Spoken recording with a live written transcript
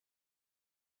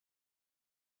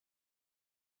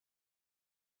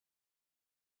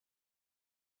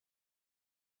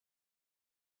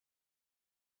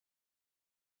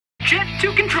Jet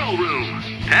to control room.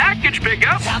 Package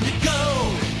pickup. Time to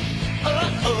go.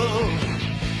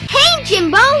 Hey,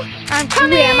 Jimbo. I'm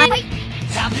coming.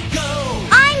 Time to go.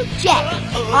 I'm Jett.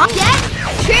 Jett,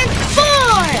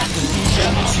 transform.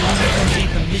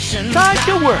 Time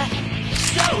to work.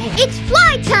 It's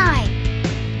fly time.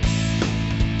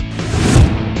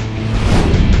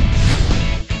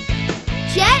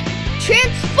 Jett,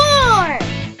 transform.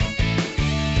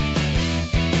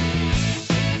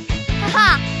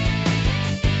 Haha.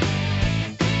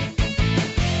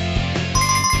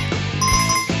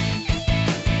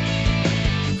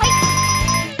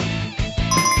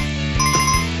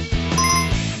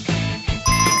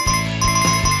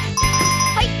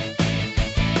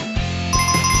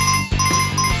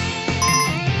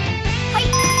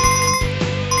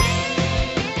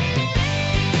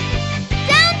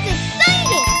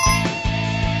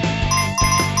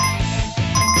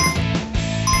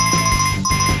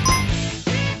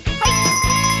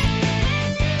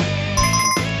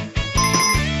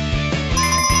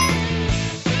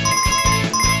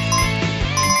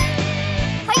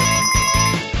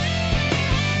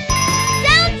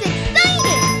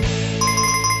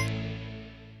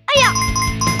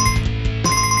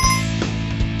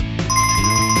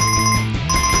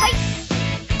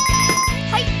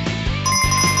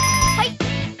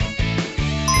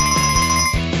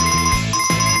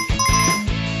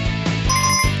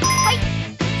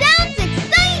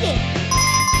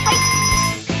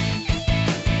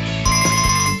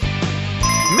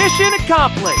 Mission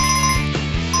accomplished.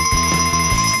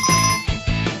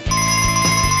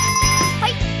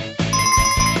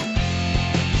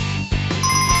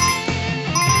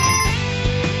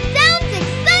 Sounds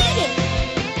exciting.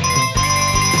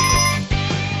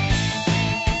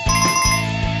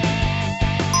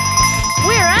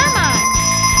 Where am I?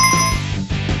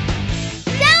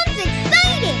 Sounds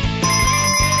exciting.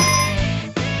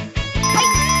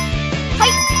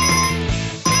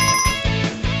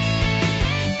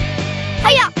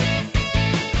 Hiya!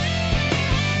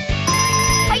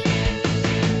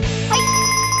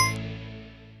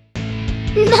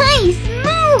 Nice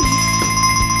move!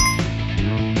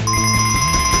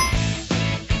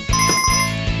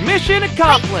 Mission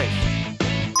accomplished.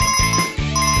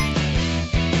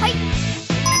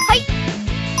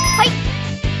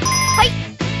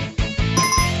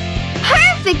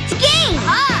 Perfect game!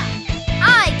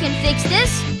 I can fix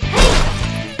this.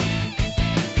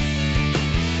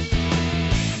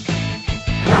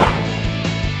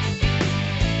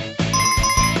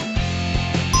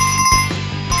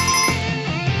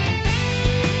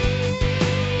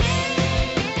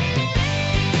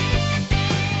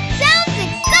 Sounds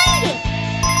exciting!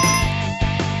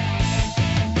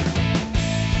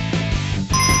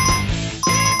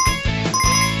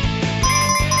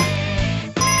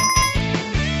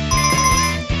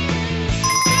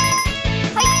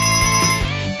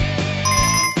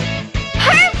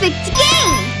 Perfect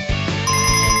game!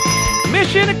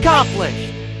 Mission accomplished.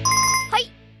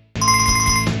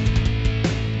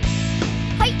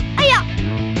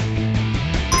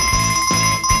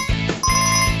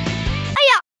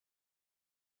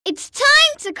 It's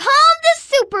time to call the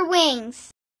Super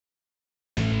Wings!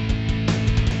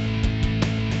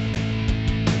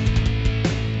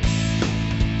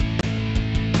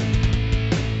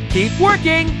 Keep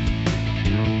working.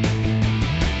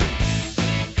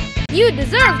 You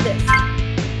deserve this.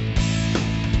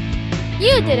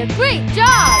 You did a great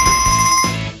job.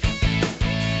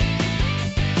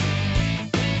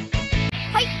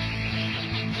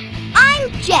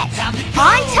 I'm Jett.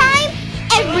 On time,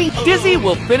 every... Dizzy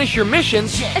will finish your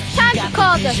missions. It's time to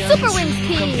call the Super Wings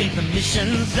team.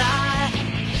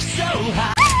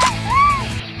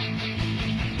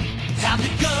 Time to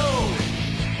go.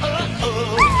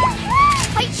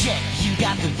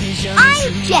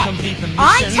 I'm Jett.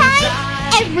 On time,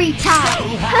 every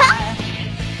time.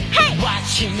 Hey!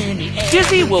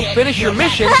 Dizzy will finish your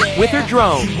missions with her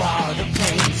drone. You are the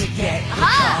plane to get the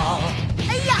call.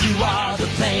 You are the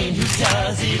plane who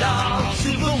does it all.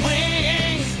 Super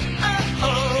Wings.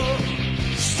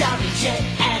 Starry Jett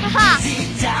and Dizzy,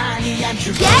 Donnie and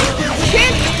Jett,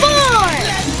 transform!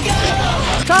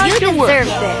 Time You to work. deserve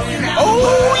this.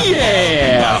 Oh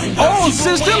yeah! All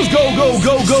systems go, go,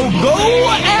 go, go, go,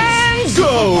 and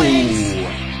go!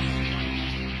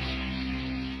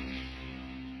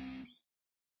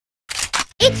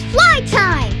 It's fly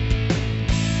time!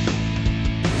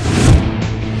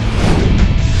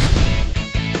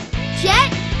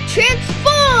 Jett,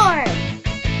 transform!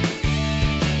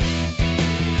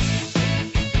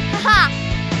 Haha!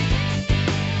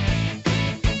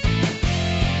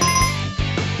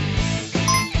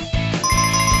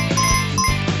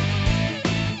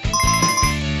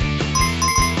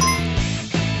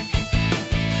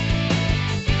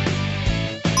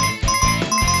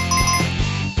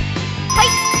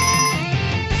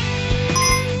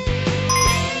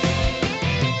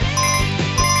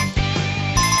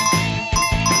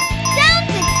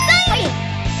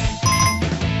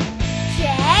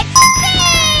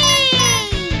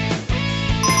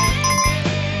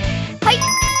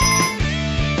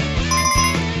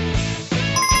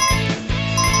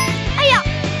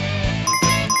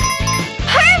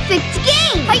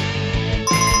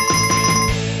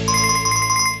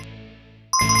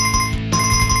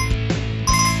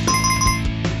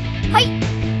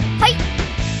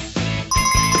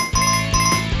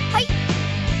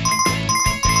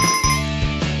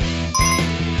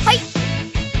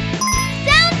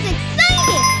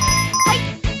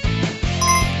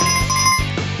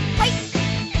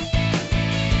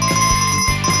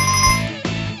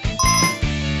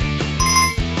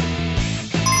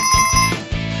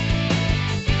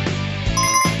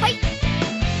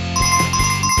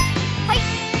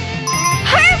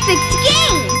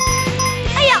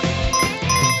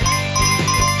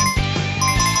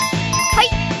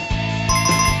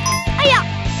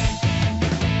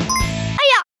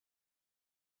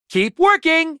 Keep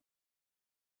working.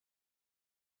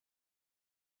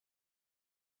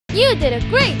 You did a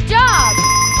great job!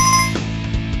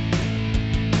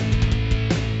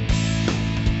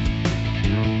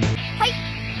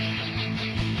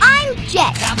 I'm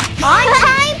Jett. On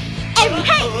time, every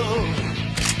time.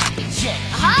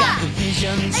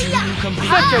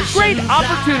 Such a great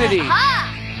opportunity.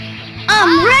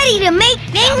 I'm ready to make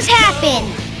things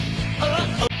happen.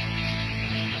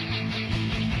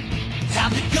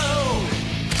 Time to go.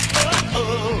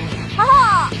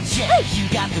 You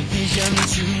got the vision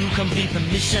to complete the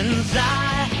mission.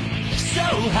 Fly so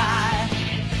high.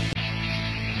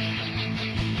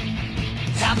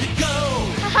 Time to go.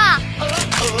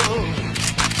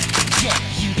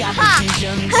 You got the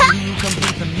vision to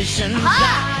complete the mission.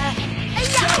 Fly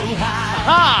so high.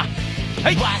 Ah!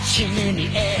 Watch him in the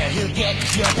air, he'll get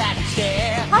your package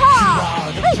there. You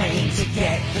are the plane to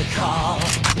get the call.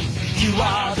 You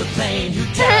are the plane who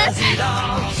does it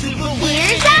all. Super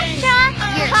Here's Wings. Astra,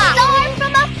 your star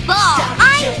from above.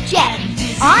 I'm Jett.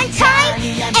 On time,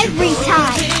 every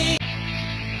time.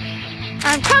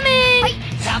 I'm coming!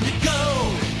 Time to go.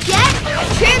 Jett,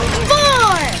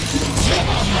 transform!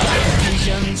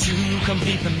 Vision to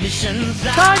complete the mission.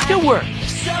 Time to work.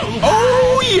 So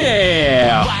Oh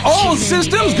yeah! All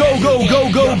systems go, go,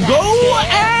 go, go, go,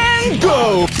 and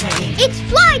go! It's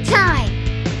fly time!